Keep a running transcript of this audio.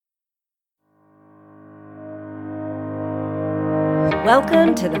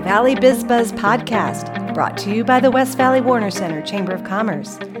Welcome to the Valley Biz Buzz podcast, brought to you by the West Valley Warner Center Chamber of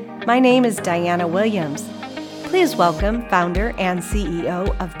Commerce. My name is Diana Williams. Please welcome founder and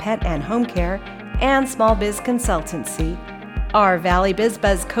CEO of Pet and Home Care and Small Biz Consultancy, our Valley Biz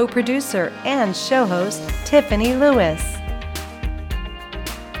Buzz co-producer and show host, Tiffany Lewis.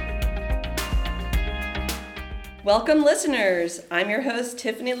 Welcome, listeners. I'm your host,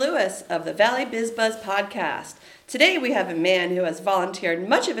 Tiffany Lewis of the Valley Biz Buzz podcast. Today we have a man who has volunteered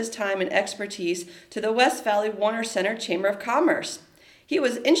much of his time and expertise to the West Valley Warner Center Chamber of Commerce. He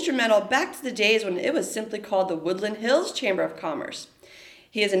was instrumental back to the days when it was simply called the Woodland Hills Chamber of Commerce.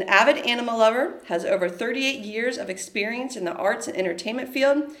 He is an avid animal lover, has over 38 years of experience in the arts and entertainment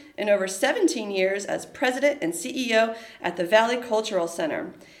field, and over 17 years as president and CEO at the Valley Cultural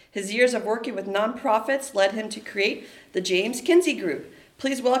Center. His years of working with nonprofits led him to create the James Kinsey Group.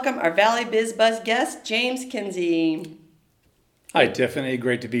 Please welcome our Valley Biz Buzz guest, James Kinsey. Hi, Tiffany.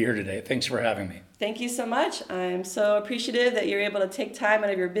 Great to be here today. Thanks for having me. Thank you so much. I'm so appreciative that you're able to take time out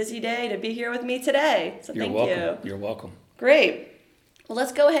of your busy day to be here with me today. So You're thank welcome. you. You're welcome. Great. Well,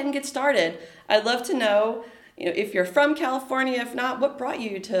 let's go ahead and get started. I'd love to know, if you're from California. If not, what brought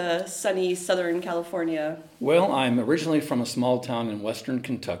you to sunny Southern California? Well, I'm originally from a small town in western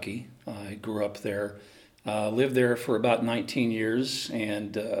Kentucky. I grew up there, lived there for about 19 years,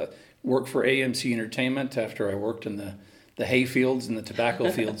 and worked for AMC Entertainment after I worked in the hay fields and the tobacco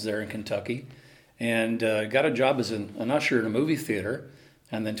fields there in Kentucky, and got a job as an usher in a movie theater.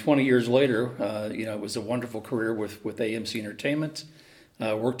 And then 20 years later, it was a wonderful career with AMC Entertainment.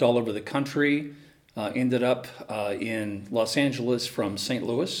 Worked all over the country. Ended up in Los Angeles from St.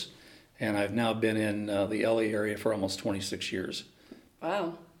 Louis, and I've now been in the LA area for almost 26 years.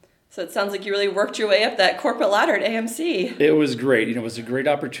 Wow. So it sounds like you really worked your way up that corporate ladder at AMC. It was great. It was a great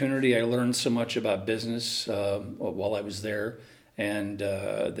opportunity. I learned so much about business while I was there, and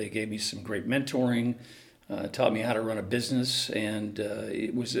they gave me some great mentoring, taught me how to run a business, and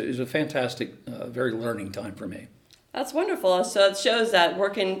it was a fantastic, very learning time for me. That's wonderful. So it shows that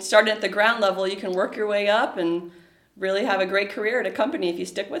starting at the ground level, you can work your way up and really have a great career at a company if you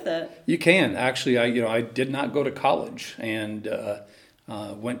stick with it. You can. Actually, I did not go to college, and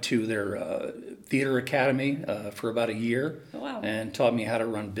went to their theater academy for about a year. Oh, wow. And taught me how to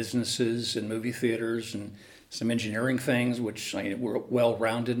run businesses and movie theaters and some engineering things, which were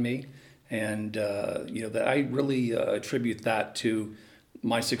well-rounded me. And that I really attribute that to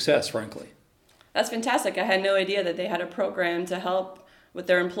my success, frankly. That's fantastic. I had no idea that they had a program to help with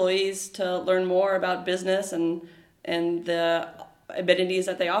their employees to learn more about business and the amenities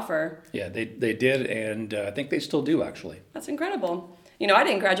that they offer. Yeah, they did, and I think they still do, actually. That's incredible. I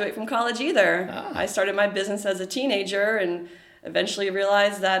didn't graduate from college either. I started my business as a teenager and eventually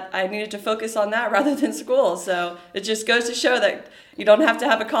realized that I needed to focus on that rather than school. So it just goes to show that you don't have to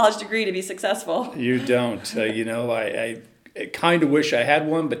have a college degree to be successful. You don't. I kind of wish I had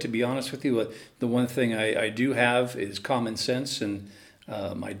one, but to be honest with you, the one thing I do have is common sense, and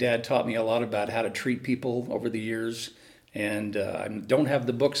my dad taught me a lot about how to treat people over the years, and I don't have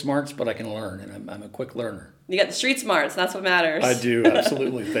the book smarts, but I can learn, and I'm a quick learner. You got the street smarts, that's what matters. I do,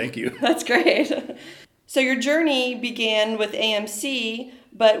 absolutely. Thank you. That's great. So your journey began with AMC,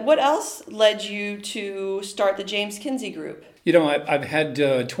 but what else led you to start the James Kinsey Group? I've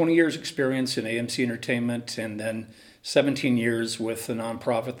had 20 years experience in AMC Entertainment, and then 17 years with the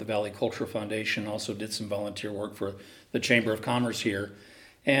nonprofit, the Valley Cultural Foundation. Also did some volunteer work for the Chamber of Commerce here.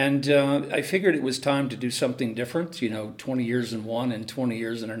 And I figured it was time to do something different, 20 years in one and 20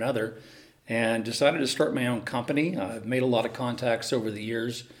 years in another, and decided to start my own company. I've made a lot of contacts over the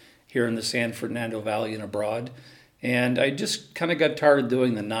years here in the San Fernando Valley and abroad. And I just kind of got tired of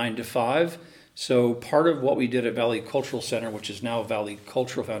doing the 9 to 5. So part of what we did at Valley Cultural Center, which is now Valley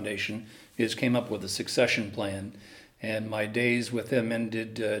Cultural Foundation, is came up with a succession plan. And my days with them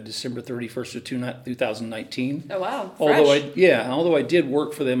ended December 31st of 2019. Oh, wow. Although I did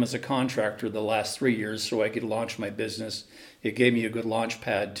work for them as a contractor the last 3 years so I could launch my business. It gave me a good launch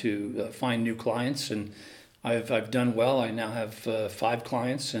pad to find new clients, and I've done well. I now have 5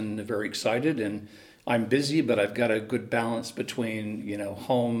 clients and very excited, and I'm busy, but I've got a good balance between,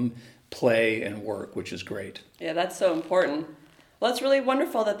 home, play, and work, which is great. Yeah, that's so important. Well, it's really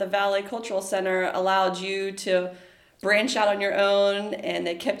wonderful that the Valley Cultural Center allowed you to branch out on your own, and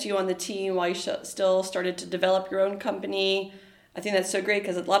they kept you on the team while you still started to develop your own company. I think that's so great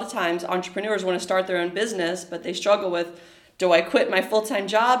because a lot of times entrepreneurs want to start their own business, but they struggle with, do I quit my full-time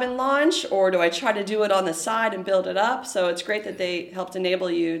job and launch, or do I try to do it on the side and build it up? So it's great that they helped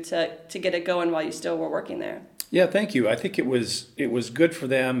enable you to get it going while you still were working there. Yeah, thank you. I think it was good for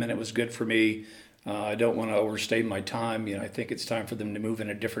them, and it was good for me. I don't want to overstay my time. I think it's time for them to move in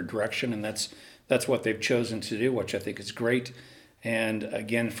a different direction, and that's what they've chosen to do, which I think is great. And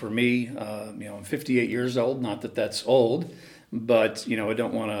again, for me, I'm 58 years old. Not that that's old, but I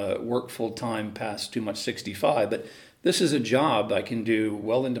don't want to work full time past too much 65. But this is a job I can do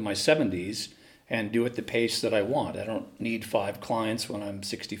well into my 70s and do at the pace that I want. I don't need 5 clients when I'm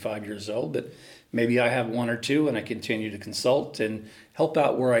 65 years old, but maybe I have 1 or 2, and I continue to consult and help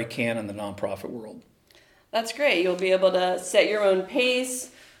out where I can in the nonprofit world. That's great. You'll be able to set your own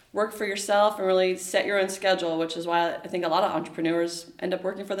pace, work for yourself, and really set your own schedule, which is why I think a lot of entrepreneurs end up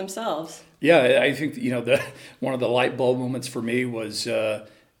working for themselves. Yeah, I think one of the light bulb moments for me was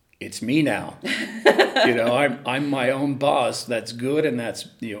it's me now. I'm my own boss. That's good, and that's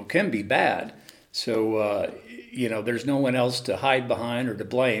can be bad. So there's no one else to hide behind or to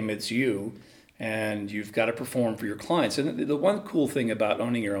blame. It's you, and you've got to perform for your clients. And the one cool thing about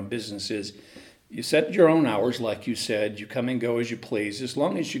owning your own business is you set your own hours, like you said. You come and go as you please. As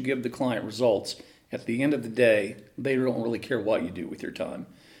long as you give the client results, at the end of the day, they don't really care what you do with your time.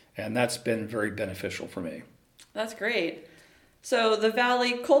 And that's been very beneficial for me. That's great. So the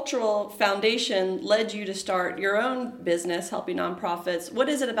Valley Cultural Foundation led you to start your own business helping nonprofits. What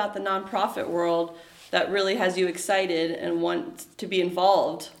is it about the nonprofit world that really has you excited and want to be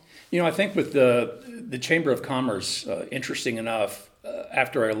involved? I think with the Chamber of Commerce, interesting enough,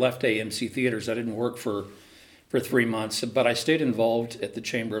 after I left AMC Theaters, I didn't work for 3 months, but I stayed involved at the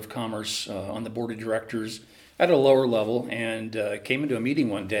Chamber of Commerce on the board of directors at a lower level, and came into a meeting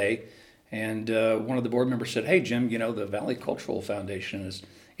one day, and one of the board members said, "Hey, Jim, the Valley Cultural Foundation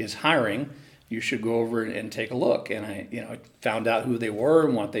is hiring. You should go over and take a look." And I found out who they were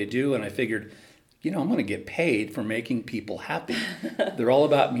and what they do, and I figured, I'm going to get paid for making people happy. They're all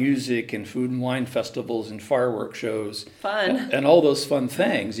about music and food and wine festivals and fireworks shows. Fun. And all those fun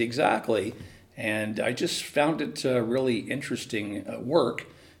things, exactly. And I just found it really interesting work.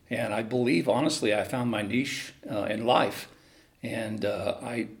 And I believe, honestly, I found my niche in life. And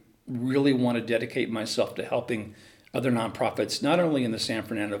I really want to dedicate myself to helping other nonprofits, not only in the San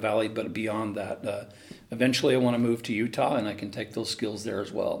Fernando Valley, but beyond that. Eventually, I want to move to Utah, and I can take those skills there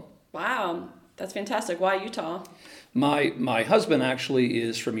as well. Wow. That's fantastic. Why Utah? My husband actually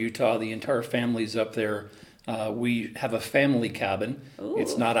is from Utah. The entire family's up there. We have a family cabin. Ooh.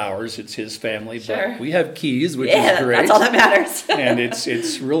 It's not ours, it's his family, Sure. But we have keys, which is great. That's all that matters. And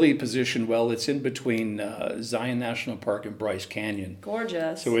it's really positioned well. It's in between Zion National Park and Bryce Canyon.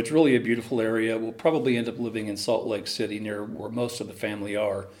 Gorgeous. So it's really a beautiful area. We'll probably end up living in Salt Lake City, near where most of the family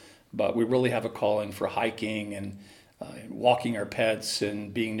are. But we really have a calling for hiking and walking our pets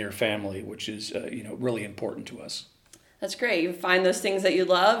and being near family, which is really important to us. That's great. You find those things that you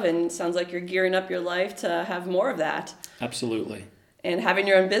love, and it sounds like you're gearing up your life to have more of that. Absolutely. And having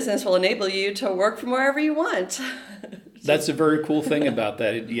your own business will enable you to work from wherever you want. That's a very cool thing about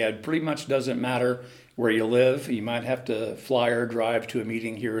that. It pretty much doesn't matter where you live. You might have to fly or drive to a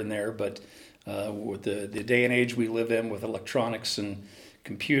meeting here and there, but with the day and age we live in, with electronics and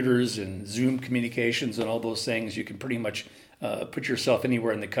computers and Zoom communications and all those things, you can pretty much put yourself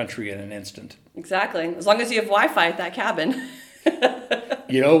anywhere in the country in an instant. Exactly. As long as you have Wi-Fi at that cabin.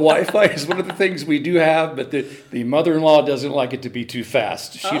 Wi-Fi is one of the things we do have, but the mother-in-law doesn't like it to be too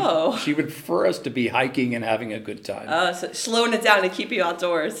fast. She would prefer us to be hiking and having a good time. So slowing it down to keep you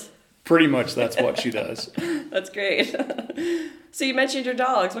outdoors. Pretty much that's what she does. That's great. So you mentioned your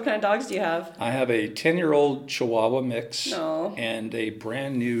dogs. What kind of dogs do you have? I have a 10-year-old Chihuahua mix. Oh. And a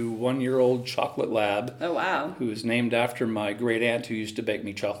brand new 1-year-old chocolate lab. Oh, wow. Who is named after my great aunt who used to bake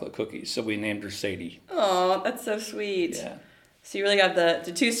me chocolate cookies. So we named her Sadie. Oh, that's so sweet. Yeah. So you really got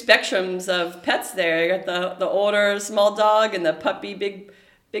the two spectrums of pets there. You got the older small dog and the puppy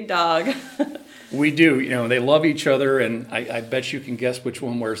big dog. We do. They love each other, and I bet you can guess which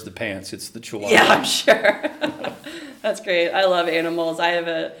one wears the pants. It's the Chihuahua. Yeah, I'm sure. That's great. I love animals. I have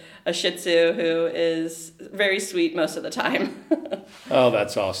a Shih Tzu who is very sweet most of the time. Oh,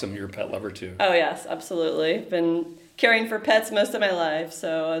 that's awesome. You're a pet lover too. Oh, yes, absolutely. Been caring for pets most of my life,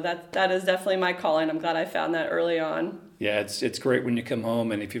 so that is definitely my calling. I'm glad I found that early on. Yeah, it's great when you come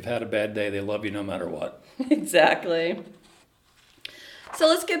home, and if you've had a bad day, they love you no matter what. Exactly. So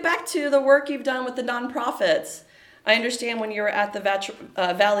let's get back to the work you've done with the nonprofits. I understand when you were at the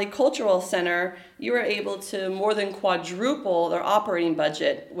Valley Cultural Center, you were able to more than quadruple their operating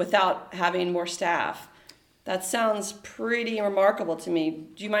budget without having more staff. That sounds pretty remarkable to me.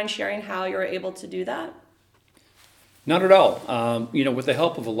 Do you mind sharing how you were able to do that? Not at all. With the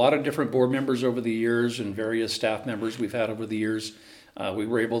help of a lot of different board members over the years and various staff members we've had over the years, we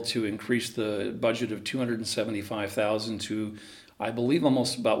were able to increase the budget of $275,000 to I believe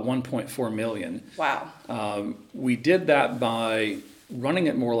almost about 1.4 million. Wow. We did that by running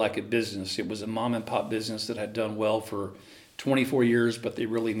it more like a business. It was a mom and pop business that had done well for 24 years, but they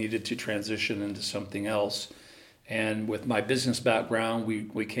really needed to transition into something else. And with my business background,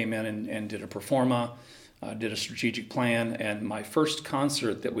 we came in and did a pro forma, did a strategic plan, and my first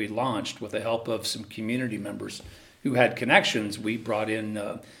concert that we launched with the help of some community members who had connections, we brought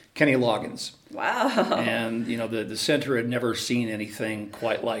in Kenny Loggins. Wow. And, the center had never seen anything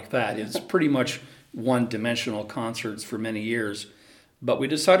quite like that. It's pretty much one-dimensional concerts for many years. But we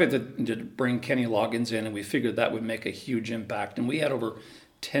decided to bring Kenny Loggins in, and we figured that would make a huge impact. And we had over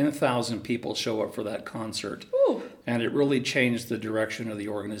 10,000 people show up for that concert. Ooh. And it really changed the direction of the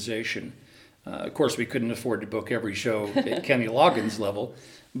organization. Of course, we couldn't afford to book every show at Kenny Loggins level.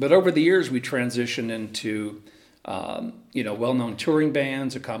 But over the years, we transitioned into well-known touring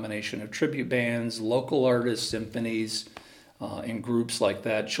bands, a combination of tribute bands, local artists, symphonies, and groups like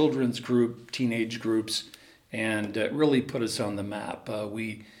that, children's group, teenage groups, and it really put us on the map.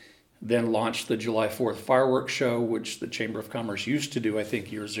 We then launched the July 4th fireworks show, which the Chamber of Commerce used to do, I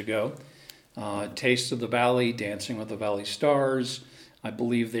think, years ago. Taste of the Valley, Dancing with the Valley Stars. I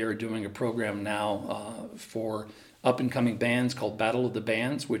believe they are doing a program now for up-and-coming bands called Battle of the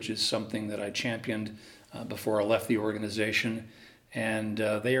Bands, which is something that I championed before I left the organization. And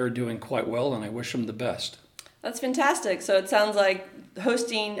they are doing quite well, and I wish them the best. That's fantastic. So it sounds like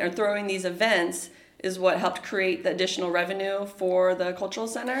hosting or throwing these events is what helped create the additional revenue for the cultural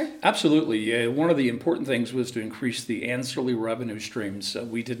center? Absolutely. Yeah. One of the important things was to increase the ancillary revenue streams.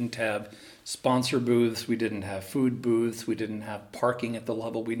 We didn't have sponsor booths, we didn't have food booths, we didn't have parking at the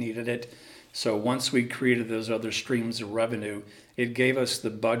level we needed it. So once we created those other streams of revenue, it gave us the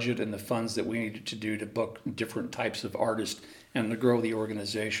budget and the funds that we needed to do to book different types of artists and to grow the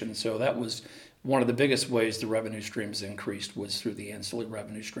organization. So that was one of the biggest ways the revenue streams increased, was through the ancillary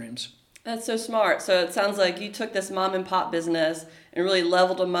revenue streams. That's so smart. So it sounds like you took this mom and pop business and really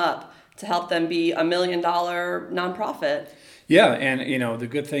leveled them up to help them be $1 million nonprofit. Yeah, and the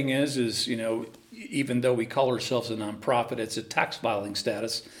good thing is even though we call ourselves a nonprofit, it's a tax filing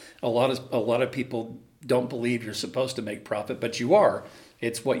status. A lot of people don't believe you're supposed to make profit, but you are.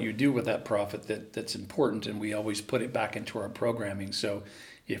 It's what you do with that profit that's important, and we always put it back into our programming. So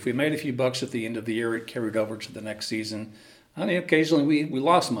if we made a few bucks at the end of the year, it carried over to the next season. I mean, occasionally we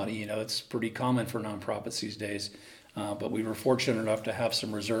lost money. It's pretty common for nonprofits these days, but we were fortunate enough to have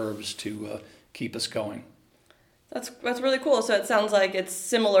some reserves to keep us going. That's really cool. So it sounds like it's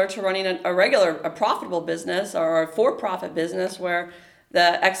similar to running a profitable business or a for-profit business, where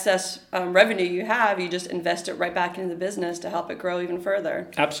the excess revenue you have, you just invest it right back into the business to help it grow even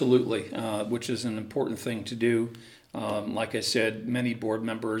further. Absolutely, which is an important thing to do. Like I said, many board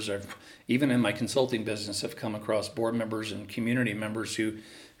members, even in my consulting business, have come across board members and community members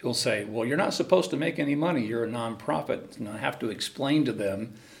who'll say, well, you're not supposed to make any money, you're a nonprofit. And I have to explain to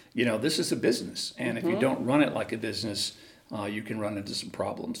them, this is a business. And if you don't run it like a business, you can run into some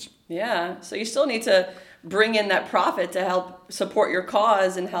problems. Yeah, so you still need to bring in that profit to help support your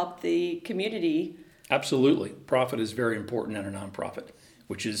cause and help the community. Absolutely. Profit is very important in a nonprofit,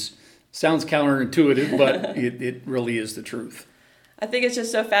 which sounds counterintuitive, but it really is the truth. I think it's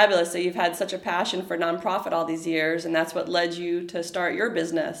just so fabulous that you've had such a passion for nonprofit all these years, and that's what led you to start your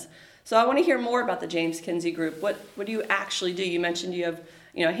business. So I want to hear more about the James Kinsey Group. What do you actually do? You mentioned you have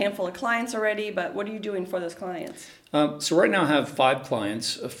a handful of clients already, but what are you doing for those clients? So right now I have 5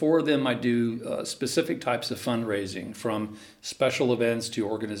 clients. 4 of them I do specific types of fundraising, from special events to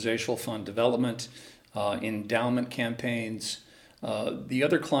organizational fund development, endowment campaigns. The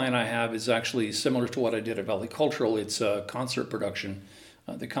other client I have is actually similar to what I did at Valley Cultural. It's a concert production.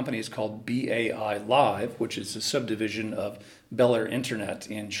 The company is called BAI Live, which is a subdivision of Bel Air Internet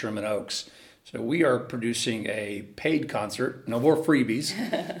in Sherman Oaks. So we are producing a paid concert, no more freebies,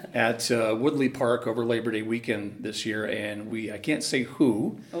 at Woodley Park over Labor Day weekend this year. And I can't say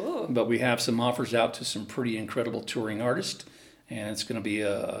who, but we have some offers out to some pretty incredible touring artists. And it's going to be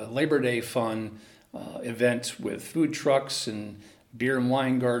a Labor Day fun event with food trucks and beer and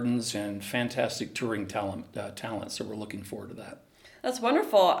wine gardens and fantastic touring talent. So we're looking forward to that. That's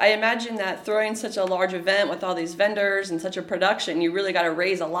wonderful. I imagine that throwing such a large event with all these vendors and such a production, you really got to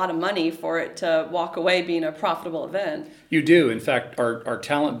raise a lot of money for it to walk away being a profitable event. You do. In fact, our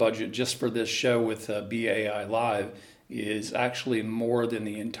talent budget just for this show with BAI Live is actually more than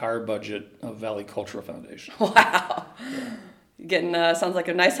the entire budget of Valley Cultural Foundation. Wow. Yeah. Getting sounds like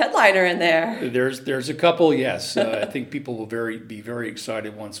a nice headliner in there. There's a couple, yes. I think people will be very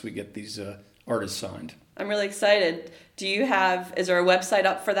excited once we get these art is signed. I'm really excited. Is there a website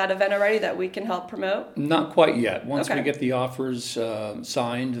up for that event already that we can help promote? Not quite yet. Once Okay. we get the offers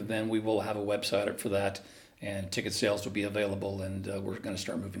signed, then we will have a website up for that, and ticket sales will be available, and we're going to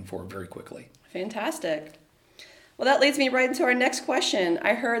start moving forward very quickly. Fantastic. Well, that leads me right into our next question.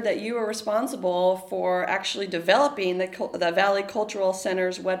 I heard that you were responsible for actually developing the Valley Cultural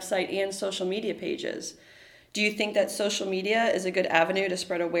Center's website and social media pages. Do you think that social media is a good avenue to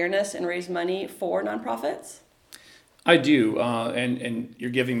spread awareness and raise money for nonprofits? I do, and you're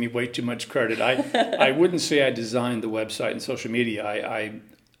giving me way too much credit. I wouldn't say I designed the website and social media.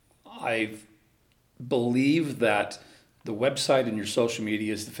 I believe that the website and your social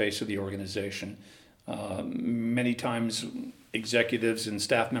media is the face of the organization. Many times executives and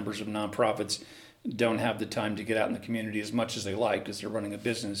staff members of nonprofits don't have the time to get out in the community as much as they like because they're running a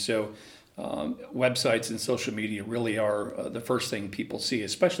business. So websites and social media really are the first thing people see,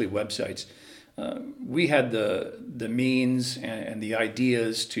 especially websites. We had the means and the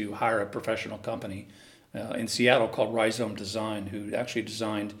ideas to hire a professional company in Seattle called Rhizome Design, who actually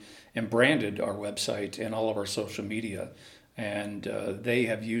designed and branded our website and all of our social media. And they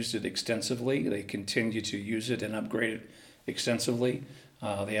have used it extensively. They continue to use it and upgrade it extensively.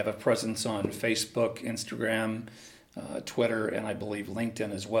 They have a presence on Facebook, Instagram, Twitter, and I believe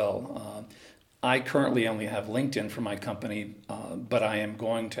LinkedIn as well. I currently only have LinkedIn for my company, but I am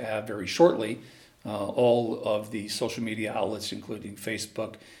going to have very shortly all of the social media outlets, including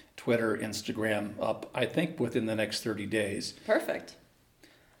Facebook, Twitter, Instagram, up, I think, within the next 30 days. Perfect.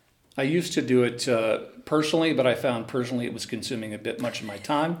 I used to do it personally, but I found personally it was consuming a bit much of my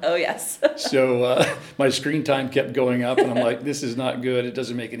time. Oh, yes. So my screen time kept going up, and I'm like, this is not good. It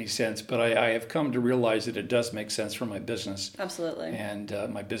doesn't make any sense. But I have come to realize that it does make sense for my business. Absolutely. And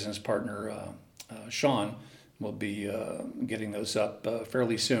my business partner, Sean, will be getting those up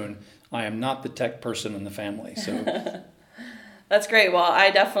fairly soon. I am not the tech person in the family, so... That's great. Well,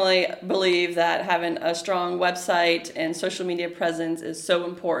 I definitely believe that having a strong website and social media presence is so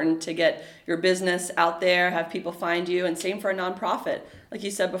important to get your business out there, have people find you, and same for a nonprofit. Like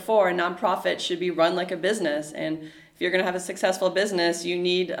you said before, a nonprofit should be run like a business. And if you're going to have a successful business, you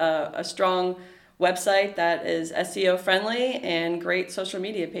need a strong website that is SEO friendly and great social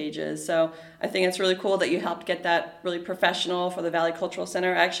media pages. So I think it's really cool that you helped get that really professional for the Valley Cultural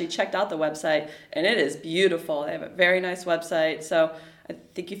Center. I actually checked out the website and it is beautiful. They have a very nice website. So I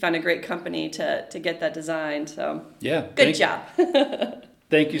think you found a great company to get that designed. So yeah, good job.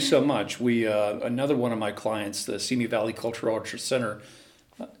 Thank you so much. We another one of my clients, the Simi Valley Cultural Arts Center,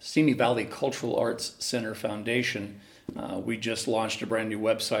 Simi Valley Cultural Arts Center Foundation. We just launched a brand new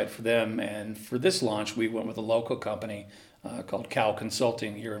website for them, and for this launch, we went with a local company called Cal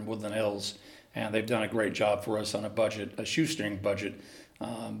Consulting here in Woodland Hills, and they've done a great job for us on a budget, a shoestring budget.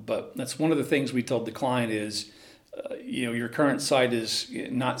 But that's one of the things we told the client is, your current site is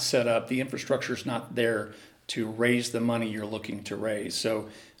not set up, the infrastructure is not there to raise the money you're looking to raise. So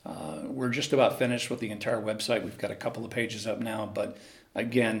we're just about finished with the entire website. We've got a couple of pages up now, but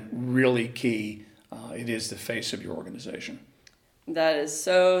again, really key. It is the face of your organization. That is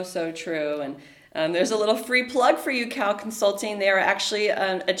so, so true. And there's a little free plug for you, Cal Consulting. They are actually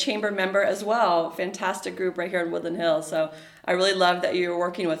a chamber member as well. Fantastic group right here in Woodland Hills. So I really love that you're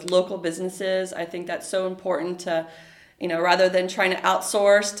working with local businesses. I think that's so important to, rather than trying to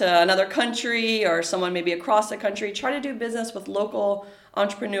outsource to another country or someone maybe across the country, try to do business with local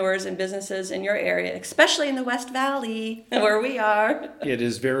entrepreneurs and businesses in your area, especially in the West Valley where we are. It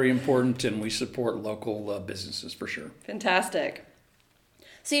is very important, and we support local businesses for sure. Fantastic.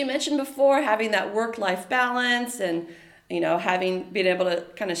 So you mentioned before having that work-life balance and, being able to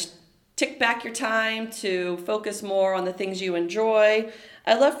kind of tick back your time to focus more on the things you enjoy.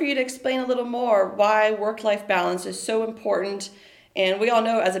 I'd love for you to explain a little more why work-life balance is so important. And we all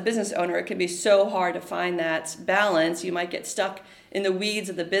know as a business owner, it can be so hard to find that balance. You might get stuck in the weeds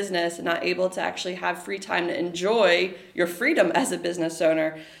of the business and not able to actually have free time to enjoy your freedom as a business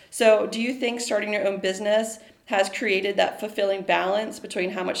owner. So do you think starting your own business has created that fulfilling balance between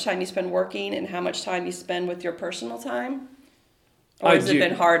how much time you spend working and how much time you spend with your personal time? Or has it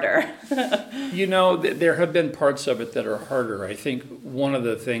been harder? There have been parts of it that are harder. I think one of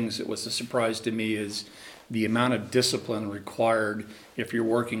the things that was a surprise to me is the amount of discipline required if you're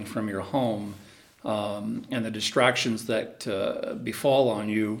working from your home, and the distractions that befall on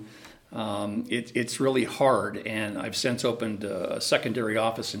you. It's really hard, and I've since opened a secondary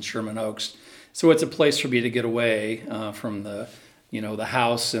office in Sherman Oaks, so it's a place for me to get away from the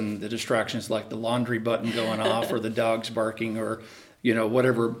house and the distractions like the laundry button going off or the dogs barking or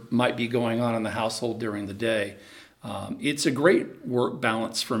whatever might be going on in the household during the day. It's a great work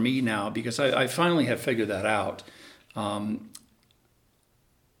balance for me now because I finally have figured that out.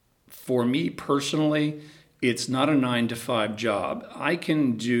 For me personally, it's not a 9 to 5 job. I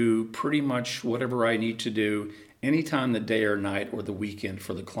can do pretty much whatever I need to do anytime the day or night or the weekend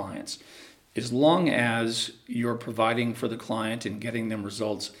for the clients. As long as you're providing for the client and getting them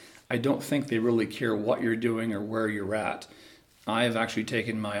results, I don't think they really care what you're doing or where you're at. I have actually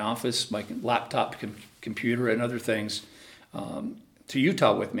taken my office, my laptop, computer, and other things to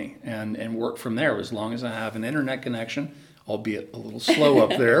Utah with me and work from there as long as I have an internet connection, albeit a little slow up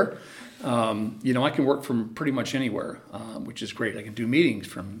there. I can work from pretty much anywhere, which is great. I can do meetings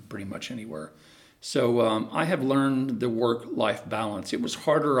from pretty much anywhere. So I have learned the work-life balance. It was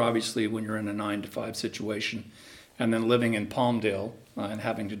harder, obviously, when you're in a 9 to 5 situation, and then living in Palmdale and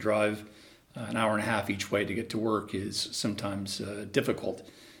having to drive an hour and a half each way to get to work is sometimes difficult,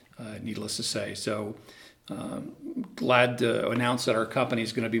 needless to say. So glad to announce that our company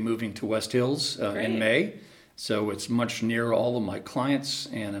is going to be moving to West Hills in May. So it's much nearer all of my clients,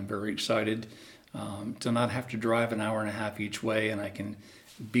 and I'm very excited to not have to drive an hour and a half each way, and I can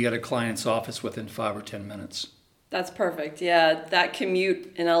be at a client's office within 5 or 10 minutes. That's perfect. Yeah, that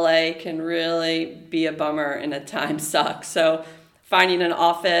commute in LA can really be a bummer and at times suck. So finding an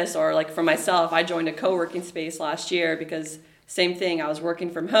office, or like for myself, I joined a co-working space last year because same thing, I was working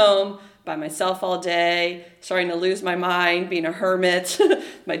from home by myself all day, starting to lose my mind, being a hermit,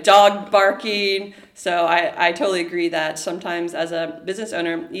 my dog barking. So I totally agree that sometimes as a business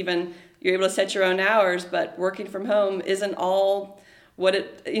owner, even you're able to set your own hours, but working from home isn't all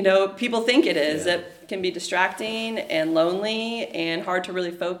what people think it is. Yeah. It can be distracting and lonely and hard to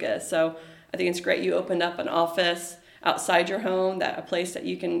really focus. So I think it's great you opened up an office outside your home, a place that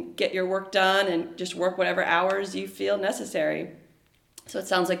you can get your work done and just work whatever hours you feel necessary. So it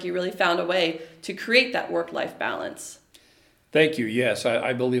sounds like you really found a way to create that work-life balance. Thank you. Yes,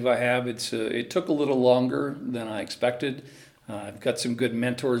 I believe I have. It took a little longer than I expected. I've got some good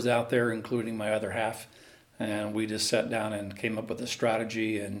mentors out there, including my other half, and we just sat down and came up with a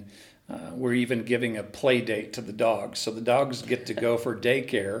strategy, and we're even giving a play date to the dogs. So the dogs get to go for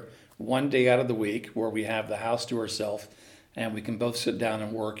daycare one day out of the week where we have the house to ourselves, and we can both sit down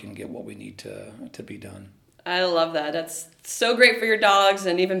and work and get what we need to be done. I love that. That's so great for your dogs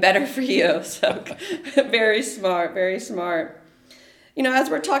and even better for you. So very smart, very smart.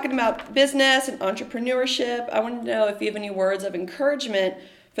 As we're talking about business and entrepreneurship, I want to know if you have any words of encouragement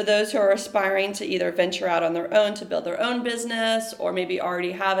for those who are aspiring to either venture out on their own to build their own business, or maybe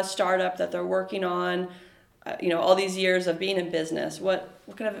already have a startup that they're working on, all these years of being in business. What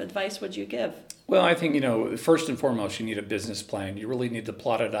kind of advice would you give? Well, I think, first and foremost, you need a business plan. You really need to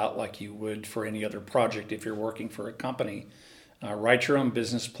plot it out like you would for any other project if you're working for a company. Write your own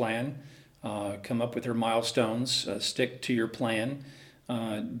business plan, come up with your milestones, stick to your plan.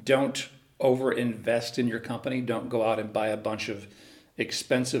 Don't over-invest in your company. Don't go out and buy a bunch of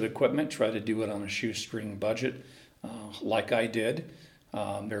expensive equipment. Try to do it on a shoestring budget like I did.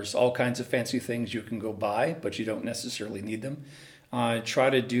 There's all kinds of fancy things you can go buy, but you don't necessarily need them. Try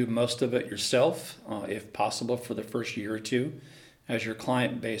to do most of it yourself, if possible, for the first year or two. As your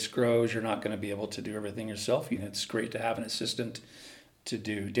client base grows, you're not going to be able to do everything yourself. It's great to have an assistant to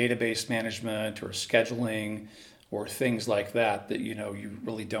do database management or scheduling or things like that you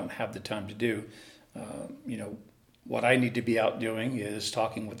really don't have the time to do. What I need to be out doing is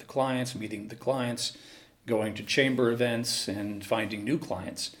talking with the clients, meeting the clients, going to chamber events, and finding new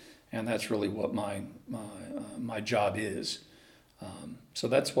clients. And that's really what my job is. So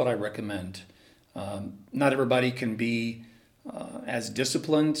that's what I recommend. Not everybody can be as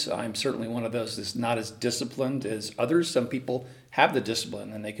disciplined. I'm certainly one of those that's not as disciplined as others. Some people have the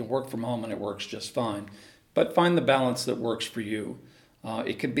discipline and they can work from home and it works just fine. But find the balance that works for you.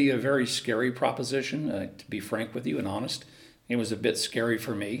 It can be a very scary proposition, to be frank with you and honest. It was a bit scary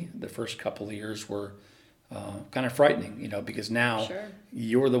for me. The first couple of years were kind of frightening, because now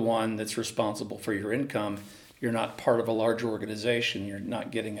You're the one that's responsible for your income. You're not part of a large organization. You're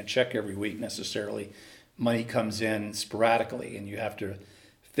not getting a check every week necessarily. Money comes in sporadically, and you have to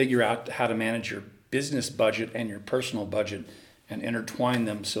figure out how to manage your business budget and your personal budget and intertwine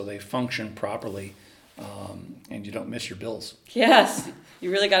them so they function properly, and you don't miss your bills. Yes, you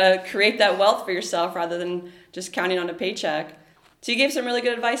really got to create that wealth for yourself rather than just counting on a paycheck. So you gave some really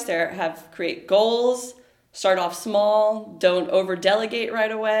good advice there. Create goals, start off small, don't over-delegate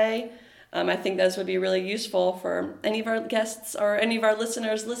right away. I think those would be really useful for any of our guests or any of our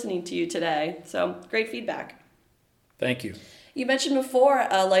listeners listening to you today. So great feedback. Thank you. You mentioned before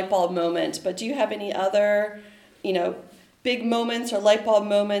a light bulb moment, but do you have any other, big moments or light bulb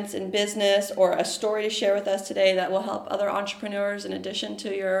moments in business or a story to share with us today that will help other entrepreneurs in addition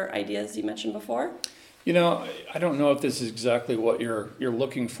to your ideas you mentioned before? You know, I don't know if this is exactly what you're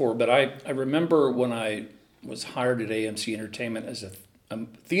looking for, but I remember when I was hired at AMC Entertainment as a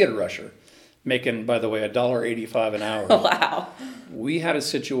theater usher, making, by the way, $1.85 an hour. Wow. We had a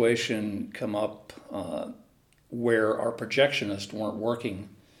situation come up where our projectionists weren't working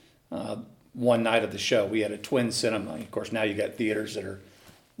one night of the show. We had a twin cinema. Of course, now you got theaters that are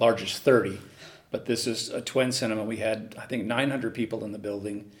large as 30, but this is a twin cinema. We had, I think, 900 people in the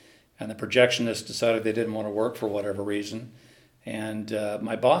building, and the projectionists decided they didn't want to work for whatever reason. And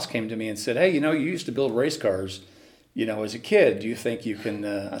my boss came to me and said, hey, you know, you used to build race cars, you know, as a kid. Do you think you can,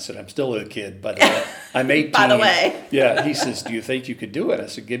 I said, I'm still a kid, but I'm 18. By the way. Yeah, he says, do you think you could do it? I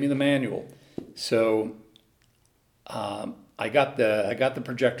said, give me the manual. So I got the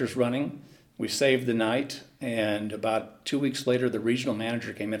projectors running. We saved the night, and about 2 weeks later, the regional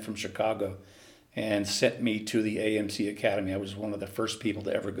manager came in from Chicago and sent me to the AMC Academy. I was one of the first people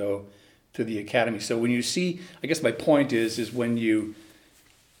to ever go to the Academy. So when you see, I guess my point is when you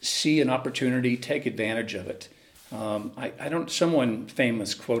see an opportunity, take advantage of it. I don't, someone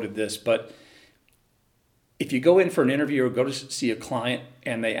famous quoted this, but if you go in for an interview or go to see a client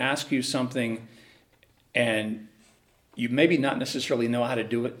and they ask you something and you maybe not necessarily know how to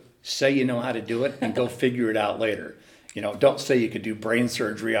do it, say you know how to do it and go figure it out later. You know, don't say you could do brain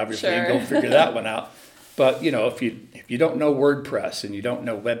surgery, obviously, Sure. and go figure that one out. But, you know, if you don't know WordPress and you don't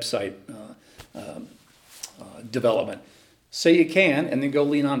know website development, say you can, and then go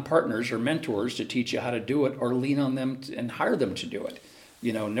lean on partners or mentors to teach you how to do it, or lean on them and hire them to do it.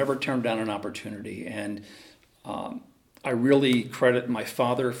 You know, never turn down an opportunity. And I really credit my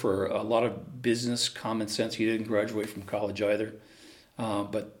father for a lot of business common sense. He didn't graduate from college either.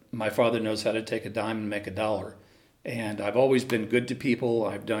 But my father knows how to take a dime and make a dollar. And I've always been good to people.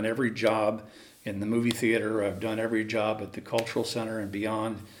 I've done every job in the movie theater. I've done every job at the cultural center and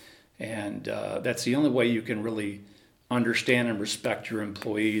beyond. And that's the only way you can really understand and respect your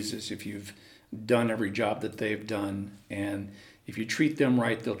employees, is if you've done every job that they've done. And if you treat them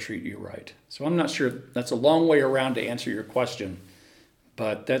right, they'll treat you right. So I'm not sure, that's a long way around to answer your question,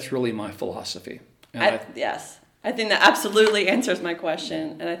 but that's really my philosophy. Yes. I think that absolutely answers my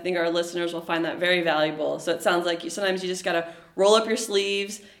question, and I think our listeners will find that very valuable. So it sounds like sometimes you just got to roll up your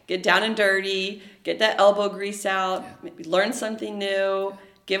sleeves, get down and dirty, get that elbow grease out, maybe learn something new,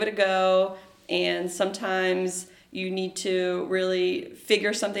 give it a go, and sometimes you need to really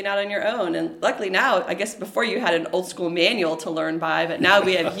figure something out on your own. And luckily now, I guess before you had an old school manual to learn by, but now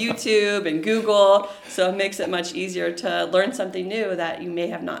we have YouTube and Google, so it makes it much easier to learn something new that you may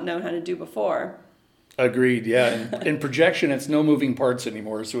have not known how to do before. Agreed, yeah. And in projection, it's no moving parts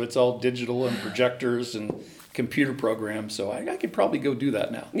anymore, so it's all digital and projectors and computer programs, so I could probably go do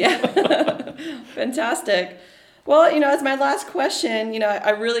that now. Yeah, fantastic. Well, as my last question,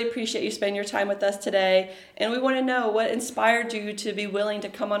 I really appreciate you spending your time with us today, and we want to know what inspired you to be willing to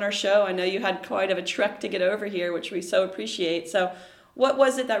come on our show. I know you had quite of a trek to get over here, which we so appreciate. So what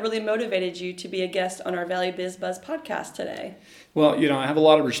was it that really motivated you to be a guest on our Valley Biz Buzz podcast today? Well, I have a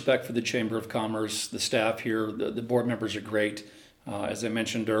lot of respect for the Chamber of Commerce, the staff here, the board members are great. As I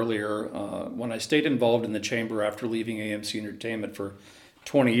mentioned earlier, when I stayed involved in the Chamber after leaving AMC Entertainment for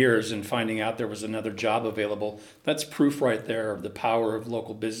 20 years and finding out there was another job available, that's proof right there of the power of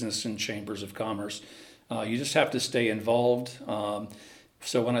local business and chambers of commerce. You just have to stay involved.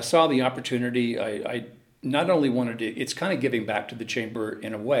 So when I saw the opportunity, I not only wanted to, it's kind of giving back to the Chamber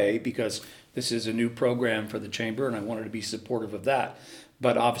in a way, because this is a new program for the Chamber and I wanted to be supportive of that.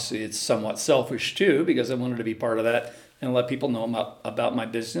 But obviously it's somewhat selfish too, because I wanted to be part of that and let people know about my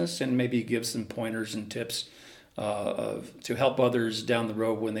business and maybe give some pointers and tips to help others down the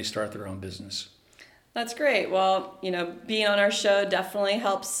road when they start their own business. That's great. Well, being on our show definitely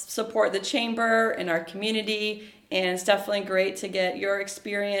helps support the Chamber and our community, and it's definitely great to get your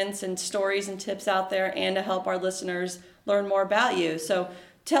experience and stories and tips out there and to help our listeners learn more about you. So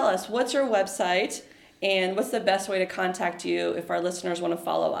tell us, what's your website and what's the best way to contact you if our listeners want to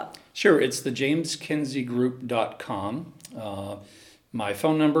follow up? Sure. It's the JamesKinseyGroup.com. My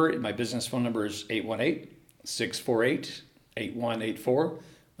phone number, my business phone number is 818-648-8184.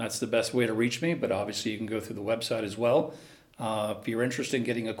 That's the best way to reach me, but obviously you can go through the website as well. If you're interested in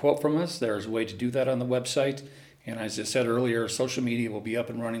getting a quote from us, there's a way to do that on the website. And as I said earlier, social media will be up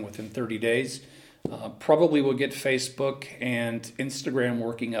and running within 30 days. Probably we'll get Facebook and Instagram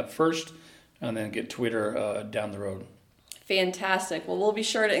working up first, and then get Twitter down the road. Fantastic. Well, we'll be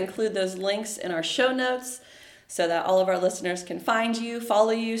sure to include those links in our show notes so that all of our listeners can find you,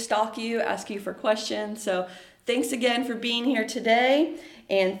 follow you, stalk you, ask you for questions. So Thanks again for being here today.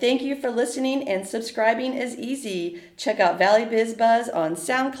 And thank you for listening, and subscribing is easy. Check out Valley Biz Buzz on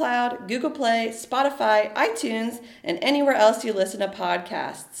SoundCloud, Google Play, Spotify, iTunes, and anywhere else you listen to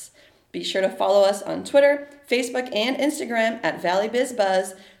podcasts. Be sure to follow us on Twitter, Facebook, and Instagram at Valley Biz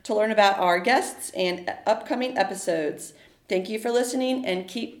Buzz to learn about our guests and upcoming episodes. Thank you for listening, and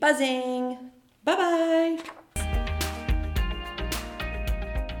keep buzzing.